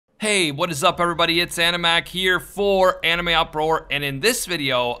Hey, what is up everybody? It's Animac here for AnimeUproar, and in this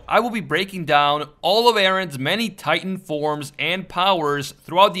video, I will be breaking down all of Eren's many Titan forms and powers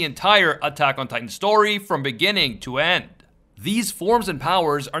throughout the entire Attack on Titan story from beginning to end. These forms and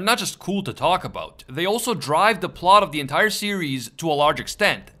powers are not just cool to talk about, they also drive the plot of the entire series to a large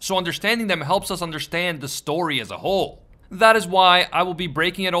extent, so understanding them helps us understand the story as a whole. That is why I will be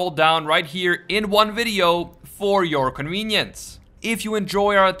breaking it all down right here in one video for your convenience. If you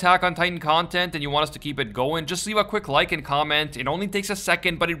enjoy our Attack on Titan content and you want us to keep it going, just leave a quick like and comment. It only takes a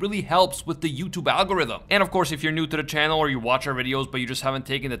second, but it really helps with the YouTube algorithm. And of course, if you're new to the channel or you watch our videos but you just haven't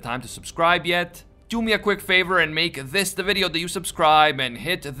taken the time to subscribe yet, do me a quick favor and make this the video that you subscribe and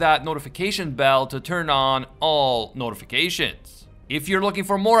hit that notification bell to turn on all notifications. If you're looking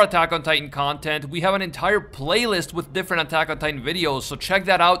for more Attack on Titan content, we have an entire playlist with different Attack on Titan videos, so check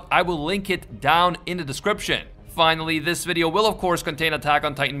that out. I will link it down in the description. Finally, this video will of course contain Attack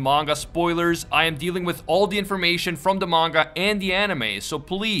on Titan manga spoilers. I am dealing with all the information from the manga and the anime, so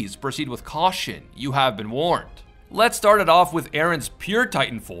please proceed with caution. You have been warned. Let's start it off with Eren's pure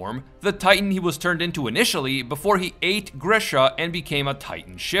Titan form, the Titan he was turned into initially before he ate Grisha and became a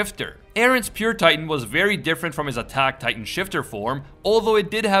Titan shifter. Eren's pure Titan was very different from his Attack Titan shifter form, although it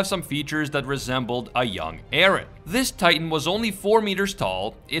did have some features that resembled a young Eren. This Titan was only 4 meters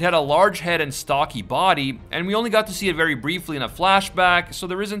tall, it had a large head and stocky body, and we only got to see it very briefly in a flashback, so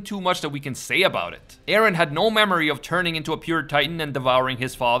there isn't too much that we can say about it. Eren had no memory of turning into a pure Titan and devouring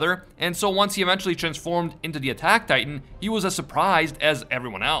his father, and so once he eventually transformed into the Attack Titan, he was as surprised as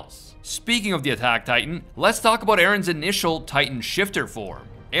everyone else. Speaking of the Attack Titan, let's talk about Eren's initial Titan shifter form.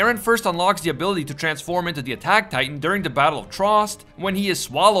 Eren first unlocks the ability to transform into the Attack Titan during the Battle of Trost, when he is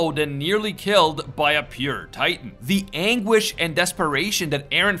swallowed and nearly killed by a pure Titan. The anguish and desperation that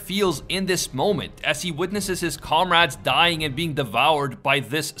Eren feels in this moment as he witnesses his comrades dying and being devoured by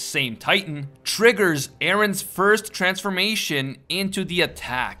this same Titan triggers Eren's first transformation into the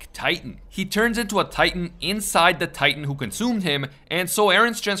Attack Titan. He turns into a Titan inside the Titan who consumed him, and so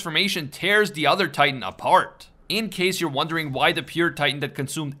Eren's transformation tears the other Titan apart. In case you're wondering why the pure Titan that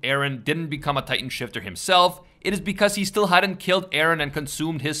consumed Eren didn't become a Titan shifter himself, it is because he still hadn't killed Eren and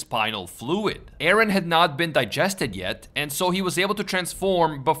consumed his spinal fluid. Eren had not been digested yet, and so he was able to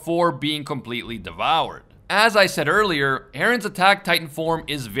transform before being completely devoured. As I said earlier, Eren's Attack Titan form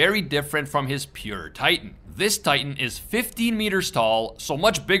is very different from his pure Titan. This Titan is 15 meters tall, so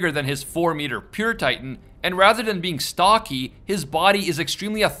much bigger than his 4-meter pure Titan, and rather than being stocky, his body is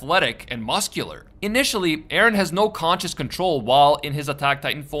extremely athletic and muscular. Initially, Eren has no conscious control while in his Attack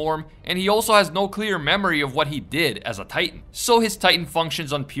Titan form, and he also has no clear memory of what he did as a Titan. So his Titan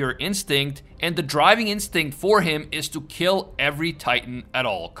functions on pure instinct, and the driving instinct for him is to kill every Titan at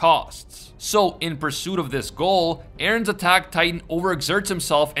all costs. So in pursuit of this goal, Eren's Attack Titan overexerts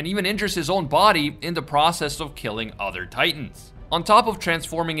himself and even injures his own body in the process of killing other Titans. On top of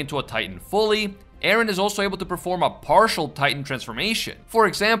transforming into a Titan fully, Eren is also able to perform a partial Titan transformation. For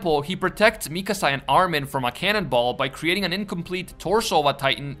example, he protects Mikasa and Armin from a cannonball by creating an incomplete torso of a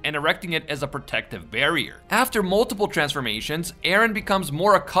Titan and erecting it as a protective barrier. After multiple transformations, Eren becomes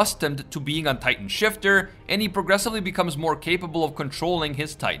more accustomed to being a Titan shifter, and he progressively becomes more capable of controlling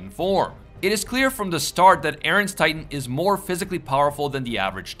his Titan form. It is clear from the start that Eren's Titan is more physically powerful than the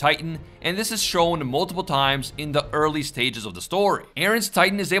average Titan, and this is shown multiple times in the early stages of the story. Eren's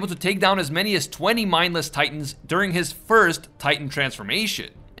Titan is able to take down as many as 20 mindless Titans during his first Titan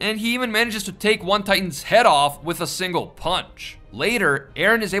transformation, and he even manages to take one Titan's head off with a single punch. Later,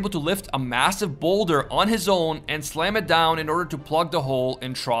 Eren is able to lift a massive boulder on his own and slam it down in order to plug the hole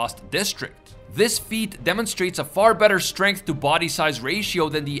in Trost District. This feat demonstrates a far better strength to body size ratio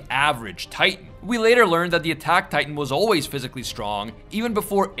than the average Titan. We later learned that the Attack Titan was always physically strong, even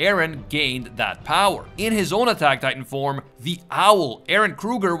before Eren gained that power. In his own Attack Titan form, the Owl, Eren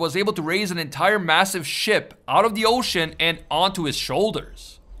Kruger, was able to raise an entire massive ship out of the ocean and onto his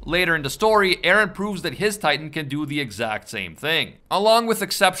shoulders. Later in the story, Eren proves that his Titan can do the exact same thing. Along with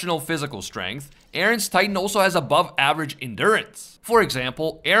exceptional physical strength, Eren's Titan also has above average endurance. For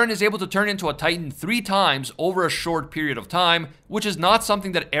example, Eren is able to turn into a Titan 3 times over a short period of time, which is not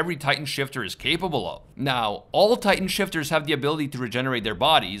something that every Titan shifter is capable of. Now, all Titan shifters have the ability to regenerate their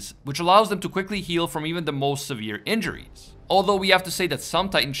bodies, which allows them to quickly heal from even the most severe injuries. Although we have to say that some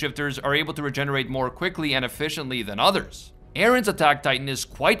Titan shifters are able to regenerate more quickly and efficiently than others. Eren's Attack Titan is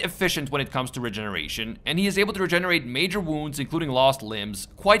quite efficient when it comes to regeneration, and he is able to regenerate major wounds including lost limbs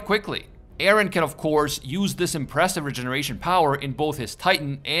quite quickly. Eren can of course use this impressive regeneration power in both his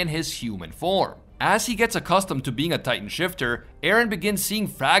Titan and his human form. As he gets accustomed to being a Titan shifter, Eren begins seeing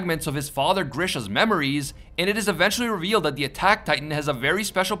fragments of his father Grisha's memories, and it is eventually revealed that the Attack Titan has a very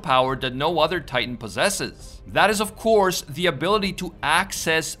special power that no other Titan possesses. That is, of course, the ability to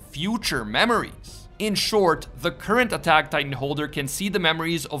access future memories. In short, the current Attack Titan holder can see the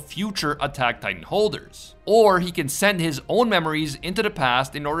memories of future Attack Titan holders, or he can send his own memories into the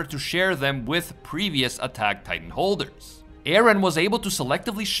past in order to share them with previous Attack Titan holders. Eren was able to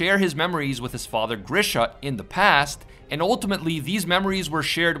selectively share his memories with his father Grisha in the past, and ultimately these memories were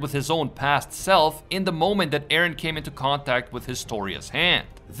shared with his own past self in the moment that Eren came into contact with Historia's hand.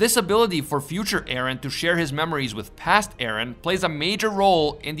 This ability for future Eren to share his memories with past Eren plays a major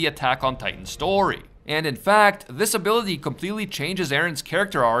role in the Attack on Titan story. And in fact, this ability completely changes Eren's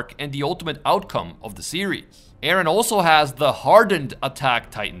character arc and the ultimate outcome of the series. Eren also has the Hardened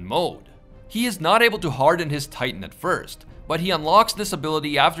Attack Titan mode. He is not able to harden his Titan at first, but he unlocks this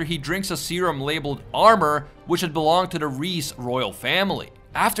ability after he drinks a serum labeled Armor, which had belonged to the Reese royal family.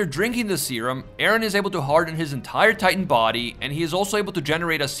 After drinking the serum, Eren is able to harden his entire Titan body, and he is also able to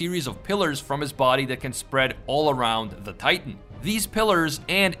generate a series of pillars from his body that can spread all around the Titan. These pillars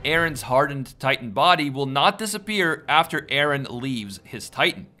and Eren's hardened Titan body will not disappear after Eren leaves his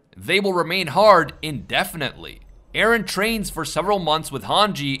Titan. They will remain hard indefinitely. Eren trains for several months with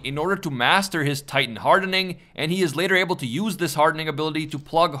Hanji in order to master his Titan hardening, and he is later able to use this hardening ability to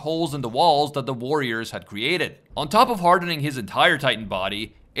plug holes in the walls that the warriors had created. On top of hardening his entire Titan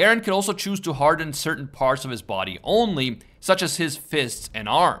body, Eren can also choose to harden certain parts of his body only, such as his fists and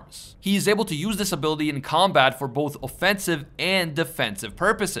arms. He is able to use this ability in combat for both offensive and defensive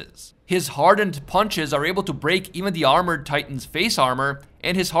purposes. His hardened punches are able to break even the armored Titan's face armor,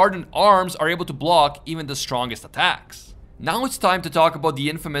 and his hardened arms are able to block even the strongest attacks. Now it's time to talk about the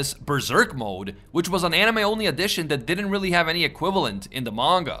infamous Berserk mode, which was an anime-only addition that didn't really have any equivalent in the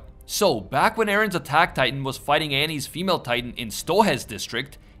manga. So, back when Eren's Attack Titan was fighting Annie's female Titan in Stohez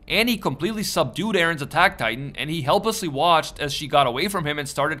district, Annie completely subdued Eren's Attack Titan, and he helplessly watched as she got away from him and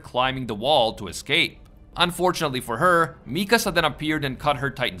started climbing the wall to escape. Unfortunately for her, Mikasa then appeared and cut her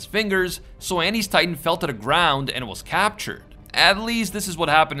Titan's fingers, so Annie's Titan fell to the ground and was captured. At least this is what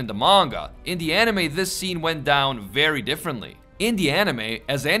happened in the manga. In the anime, this scene went down very differently. In the anime,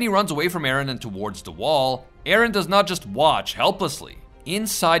 as Annie runs away from Eren and towards the wall, Eren does not just watch helplessly.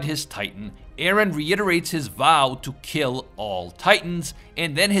 Inside his Titan, Eren reiterates his vow to kill all Titans,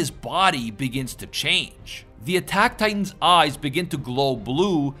 and then his body begins to change. The Attack Titan's eyes begin to glow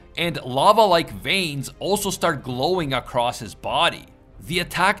blue, and lava-like veins also start glowing across his body. The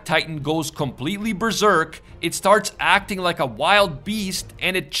Attack Titan goes completely berserk, it starts acting like a wild beast,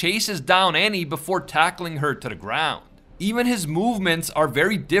 and it chases down Annie before tackling her to the ground. Even his movements are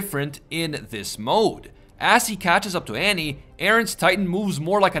very different in this mode. As he catches up to Annie, Eren's Titan moves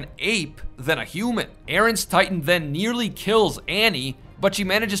more like an ape than a human. Eren's Titan then nearly kills Annie, but she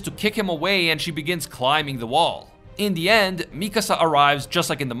manages to kick him away and she begins climbing the wall. In the end, Mikasa arrives just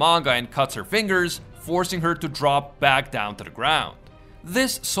like in the manga and cuts her fingers, forcing her to drop back down to the ground.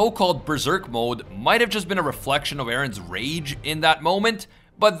 This so-called Berserk mode might have just been a reflection of Eren's rage in that moment,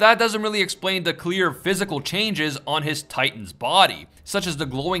 but that doesn't really explain the clear physical changes on his Titan's body, such as the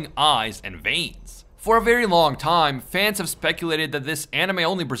glowing eyes and veins. For a very long time, fans have speculated that this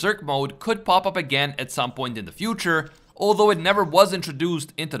anime-only Berserk mode could pop up again at some point in the future, although it never was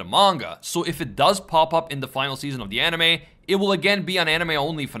introduced into the manga, so if it does pop up in the final season of the anime, it will again be an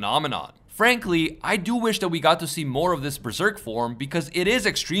anime-only phenomenon. Frankly, I do wish that we got to see more of this Berserk form because it is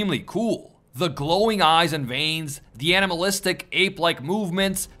extremely cool. The glowing eyes and veins, the animalistic ape-like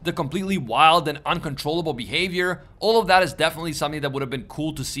movements, the completely wild and uncontrollable behavior, all of that is definitely something that would have been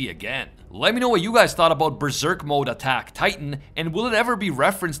cool to see again. Let me know what you guys thought about Berserk mode Attack Titan, and will it ever be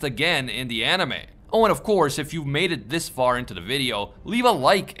referenced again in the anime? Oh, and of course, if you've made it this far into the video, leave a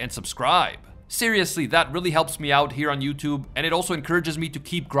like and subscribe. Seriously, that really helps me out here on YouTube, and it also encourages me to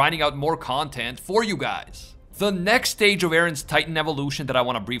keep grinding out more content for you guys. The next stage of Eren's Titan evolution that I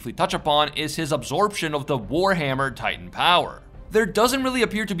want to briefly touch upon is his absorption of the Warhammer Titan power. There doesn't really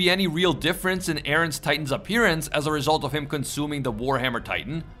appear to be any real difference in Eren's Titan's appearance as a result of him consuming the Warhammer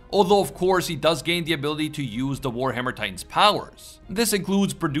Titan, although of course he does gain the ability to use the Warhammer Titan's powers. This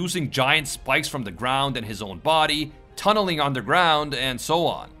includes producing giant spikes from the ground and his own body, tunneling underground, and so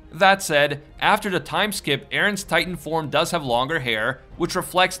on. That said, after the time skip, Eren's Titan form does have longer hair, which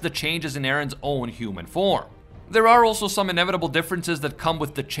reflects the changes in Eren's own human form. There are also some inevitable differences that come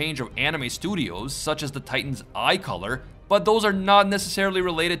with the change of anime studios, such as the Titan's eye color, but those are not necessarily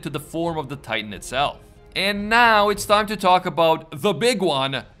related to the form of the Titan itself. And now it's time to talk about the big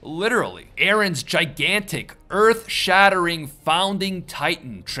one, literally. Eren's gigantic, earth-shattering founding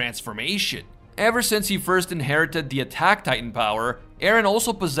Titan transformation. Ever since he first inherited the Attack Titan power, Eren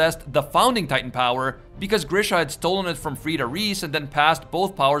also possessed the Founding Titan power because Grisha had stolen it from Frida Reese and then passed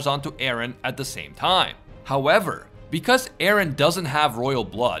both powers on to Eren at the same time. However, because Eren doesn't have royal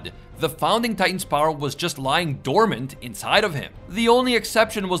blood, the Founding Titan's power was just lying dormant inside of him. The only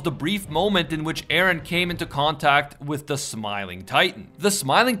exception was the brief moment in which Eren came into contact with the Smiling Titan. The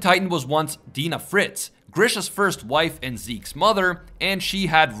Smiling Titan was once Dina Fritz, Grisha's first wife and Zeke's mother, and she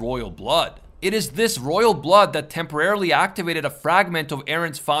had royal blood. It is this royal blood that temporarily activated a fragment of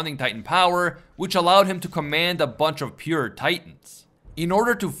Eren's Founding Titan power, which allowed him to command a bunch of pure Titans. In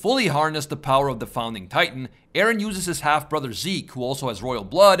order to fully harness the power of the Founding Titan, Eren uses his half-brother Zeke, who also has royal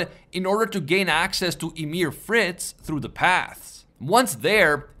blood, in order to gain access to Ymir Fritz through the paths. Once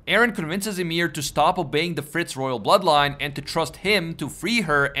there, Eren convinces Ymir to stop obeying the Fritz royal bloodline and to trust him to free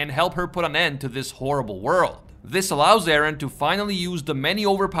her and help her put an end to this horrible world. This allows Eren to finally use the many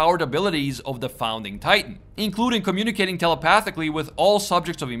overpowered abilities of the Founding Titan, including communicating telepathically with all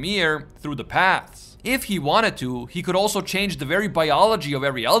subjects of Ymir through the paths. If he wanted to, he could also change the very biology of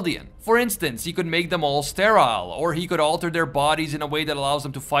every Eldian. For instance, he could make them all sterile, or he could alter their bodies in a way that allows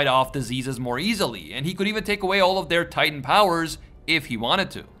them to fight off diseases more easily, and he could even take away all of their Titan powers if he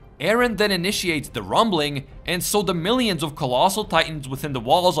wanted to. Eren then initiates the rumbling, and so the millions of colossal titans within the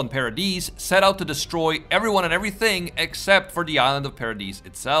walls on Paradise set out to destroy everyone and everything except for the island of Paradise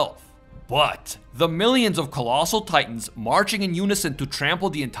itself. But the millions of colossal titans marching in unison to trample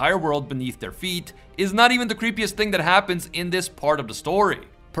the entire world beneath their feet is not even the creepiest thing that happens in this part of the story.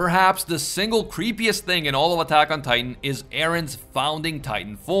 Perhaps the single creepiest thing in all of Attack on Titan is Eren's Founding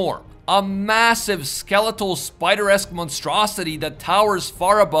Titan form. A massive skeletal spider-esque monstrosity that towers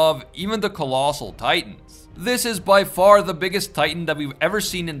far above even the colossal titans. This is by far the biggest titan that we've ever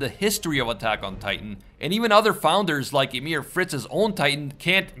seen in the history of Attack on Titan, and even other founders like Ymir Fritz's own titan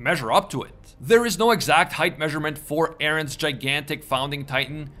can't measure up to it. There is no exact height measurement for Eren's gigantic Founding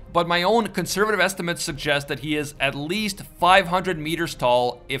Titan, but my own conservative estimates suggest that he is at least 500 meters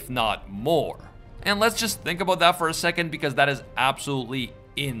tall, if not more. And let's just think about that for a second, because that is absolutely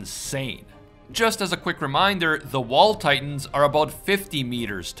insane. Just as a quick reminder, the Wall Titans are about 50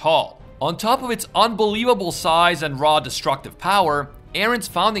 meters tall. On top of its unbelievable size and raw destructive power, Eren's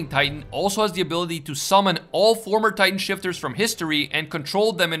Founding Titan also has the ability to summon all former Titan shifters from history and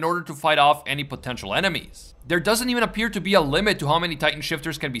control them in order to fight off any potential enemies. There doesn't even appear to be a limit to how many Titan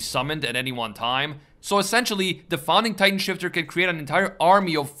shifters can be summoned at any one time, so essentially, the Founding Titan shifter can create an entire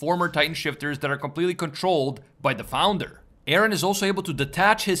army of former Titan shifters that are completely controlled by the Founder. Eren is also able to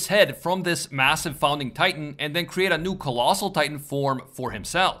detach his head from this massive Founding Titan and then create a new Colossal Titan form for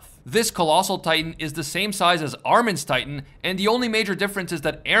himself. This Colossal Titan is the same size as Armin's Titan, and the only major difference is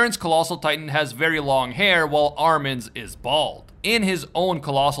that Eren's Colossal Titan has very long hair while Armin's is bald. In his own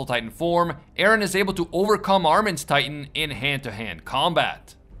Colossal Titan form, Eren is able to overcome Armin's Titan in hand-to-hand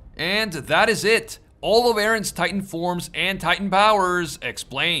combat. And that is it. All of Eren's Titan forms and Titan powers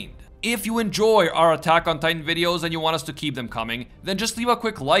explained. If you enjoy our Attack on Titan videos and you want us to keep them coming, then just leave a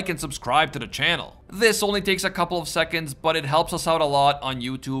quick like and subscribe to the channel. This only takes a couple of seconds, but it helps us out a lot on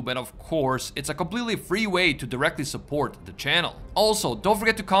YouTube, and of course, it's a completely free way to directly support the channel. Also, don't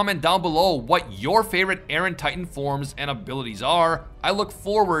forget to comment down below what your favorite Eren Titan forms and abilities are. I look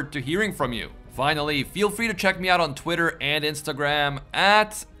forward to hearing from you. Finally, feel free to check me out on Twitter and Instagram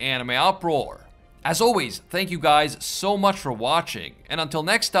at AnimeUproar. As always, thank you guys so much for watching, and until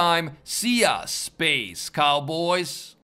next time, see ya, Space Cowboys!